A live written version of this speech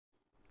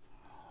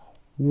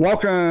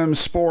Welcome,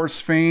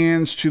 sports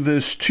fans, to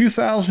this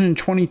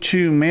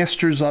 2022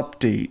 Masters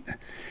update.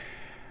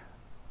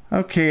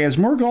 Okay, as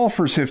more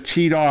golfers have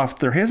teed off,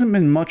 there hasn't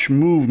been much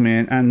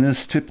movement on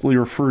this typically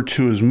referred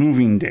to as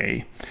moving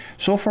day.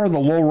 So far, the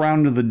low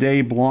round of the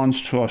day belongs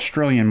to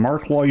Australian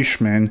Mark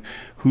Leishman,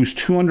 who's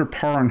 2 under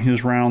par on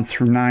his round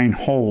through 9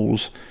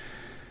 holes.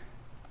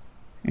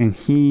 And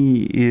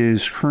he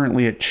is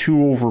currently at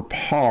 2 over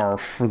par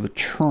for the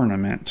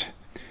tournament.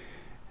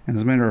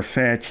 As a matter of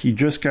fact, he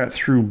just got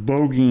through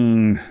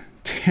bogeying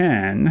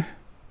 10.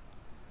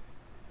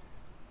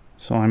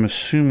 So I'm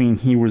assuming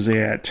he was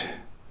at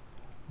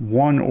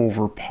 1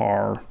 over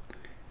par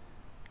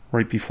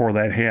right before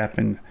that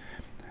happened.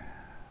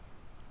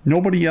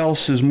 Nobody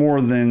else is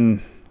more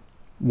than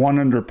 1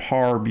 under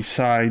par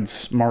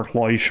besides Mark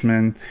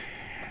Leishman.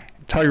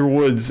 Tiger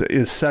Woods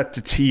is set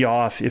to tee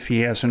off if he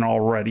hasn't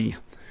already.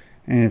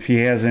 And if he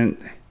hasn't,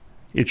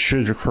 it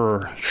should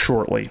occur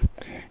shortly.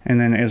 And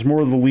then as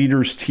more of the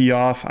leaders tee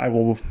off, I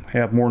will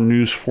have more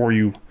news for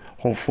you,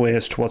 hopefully,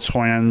 as to what's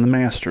going on in the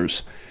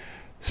Masters.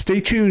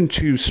 Stay tuned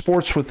to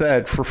Sports with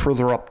Ed for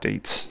further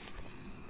updates.